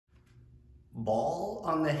Ball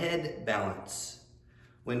on the head balance.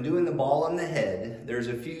 When doing the ball on the head, there's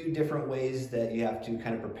a few different ways that you have to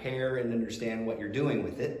kind of prepare and understand what you're doing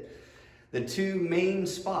with it. The two main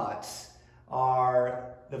spots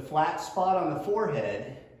are the flat spot on the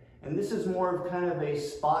forehead, and this is more of kind of a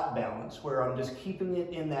spot balance where I'm just keeping it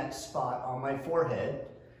in that spot on my forehead.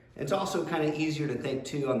 It's also kind of easier to think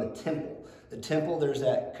too on the temple. The temple, there's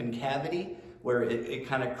that concavity where it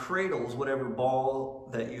kind of cradles whatever ball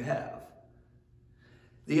that you have.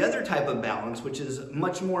 The other type of balance, which is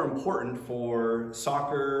much more important for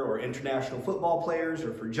soccer or international football players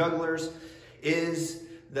or for jugglers, is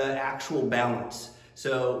the actual balance.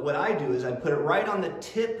 So what I do is I put it right on the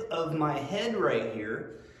tip of my head right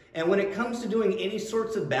here. And when it comes to doing any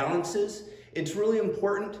sorts of balances, it's really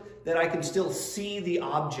important that I can still see the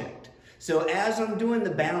object. So as I'm doing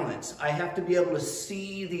the balance, I have to be able to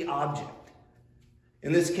see the object.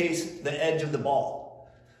 In this case, the edge of the ball.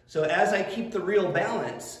 So as I keep the real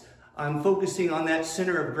balance, I'm focusing on that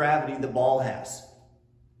center of gravity the ball has.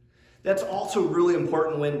 That's also really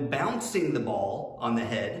important when bouncing the ball on the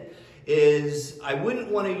head, is I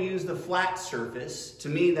wouldn't want to use the flat surface. To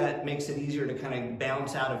me, that makes it easier to kind of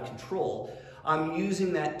bounce out of control. I'm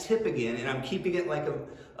using that tip again, and I'm keeping it like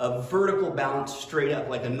a vertical balance straight up,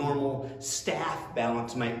 like a normal staff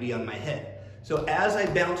balance might be on my head. So as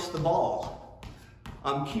I bounce the ball,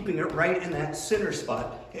 I'm keeping it right in that center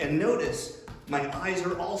spot. And notice my eyes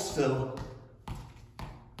are also,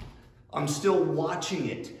 I'm still watching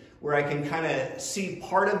it, where I can kind of see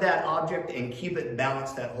part of that object and keep it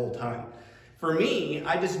balanced that whole time. For me,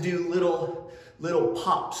 I just do little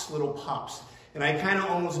pops. And I kind of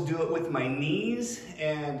almost do it with my knees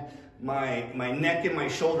and my neck and my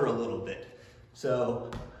shoulder a little bit. So,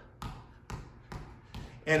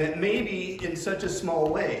 and it may be in such a small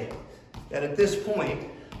way that at this point,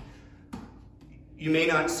 you may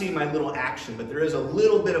not see my little action, but there is a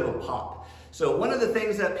little bit of a pop. So one of the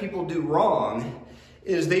things that people do wrong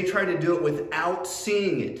is they try to do it without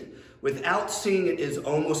seeing it. Without seeing it is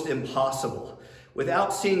almost impossible.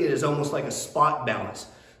 Without seeing it is almost like a spot balance.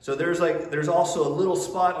 So there's also a little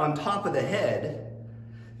spot on top of the head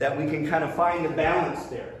that we can kind of find a balance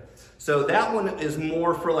there. So that one is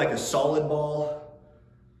more for like a solid ball,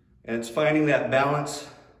 and it's finding that balance.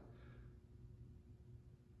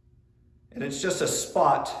 And it's just a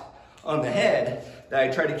spot on the head that I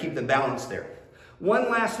try to keep the balance there. One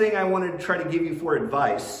last thing I wanted to try to give you for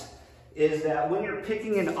advice is that when you're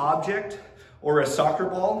picking an object or a soccer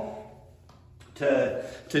ball to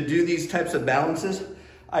do these types of balances,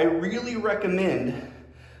 I really recommend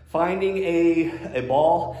finding a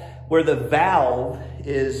ball where the valve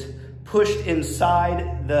is pushed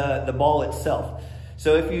inside the ball itself.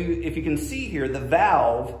 So if you can see here, the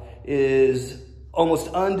valve is almost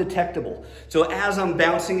undetectable. So as I'm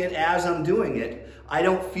bouncing it, as I'm doing it, I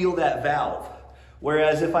don't feel that valve.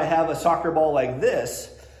 Whereas if I have a soccer ball like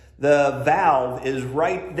this, the valve is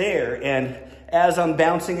right there, and as I'm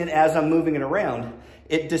bouncing it, as I'm moving it around,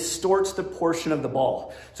 it distorts the portion of the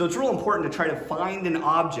ball. So it's real important to try to find an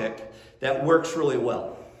object that works really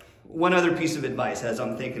well. One other piece of advice as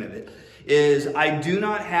I'm thinking of it is I do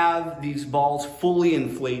not have these balls fully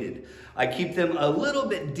inflated. I keep them a little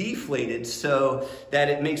bit deflated so that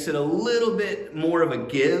it makes it a little bit more of a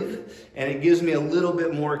give, and it gives me a little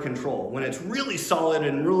bit more control. When it's really solid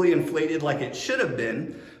and really inflated like it should have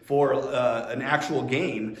been for an actual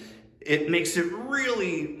game, it makes it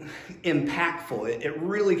really impactful. It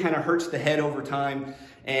really kind of hurts the head over time,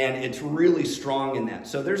 and it's really strong in that.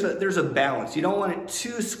 So there's a balance. You don't want it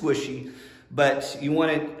too squishy, but you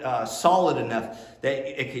want it solid enough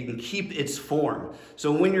that it can keep its form.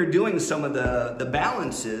 So when you're doing some of the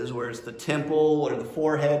balances, where it's the temple or the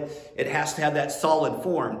forehead, it has to have that solid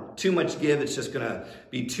form. Too much give, it's just gonna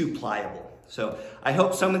be too pliable. So I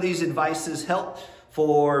hope some of these advices help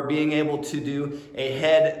for being able to do a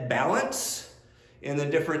head balance in the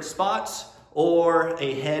different spots or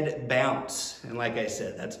a head bounce. And like I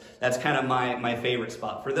said, that's kind of my favorite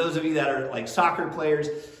spot. For those of you that are like soccer players,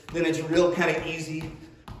 then it's real kind of easy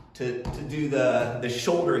to do the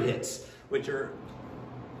shoulder hits, which are,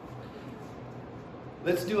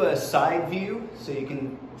 let's do a side view so you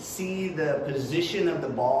can see the position of the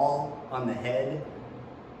ball on the head.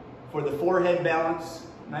 For the forehead balance,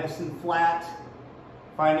 nice and flat,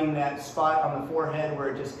 finding that spot on the forehead where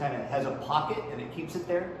it just kind of has a pocket and it keeps it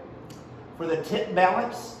there. For the tip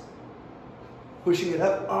balance, pushing it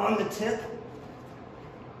up on the tip,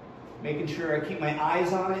 making sure I keep my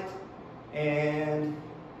eyes on it, and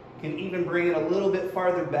can even bring it a little bit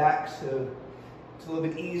farther back so it's a little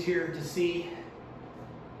bit easier to see.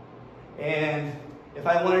 And if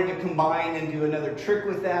I wanted to combine and do another trick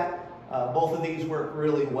with that, Both of these work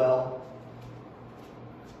really well.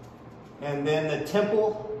 And then the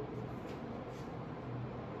temple.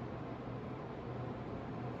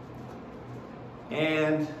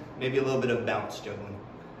 And maybe a little bit of bounce juggling.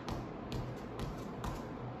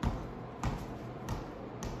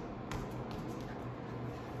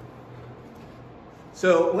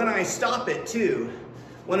 So when I stop it too,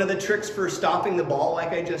 one of the tricks for stopping the ball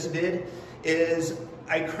like I just did is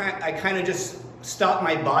I kind of just stop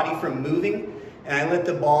my body from moving and I let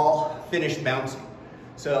the ball finish bouncing.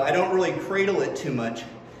 So I don't really cradle it too much.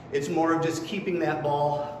 It's more of just keeping that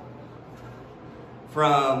ball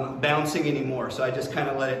from bouncing anymore. So I just kind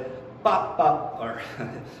of let it bop, bop, or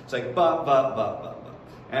it's like bop, bop, bop, bop, bop.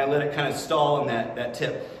 And I let it kind of stall on that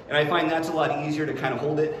tip. And I find that's a lot easier to kind of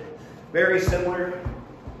hold it. Very similar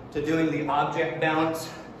to doing the object balance.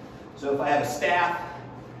 So if I have a staff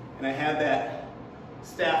and I have that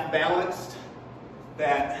staff balanced,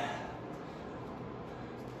 that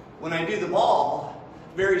when I do the ball,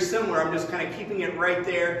 very similar, I'm just kind of keeping it right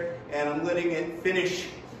there and I'm letting it finish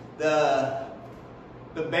the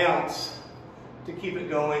bounce to keep it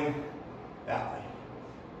going that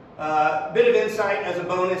way. Bit of insight as a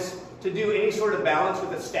bonus, to do any sort of balance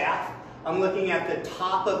with a staff, I'm looking at the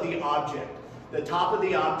top of the object. The top of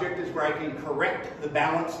the object is where I can correct the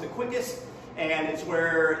balance the quickest, and it's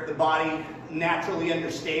where the body naturally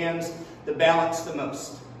understands the balance the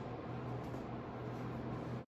most.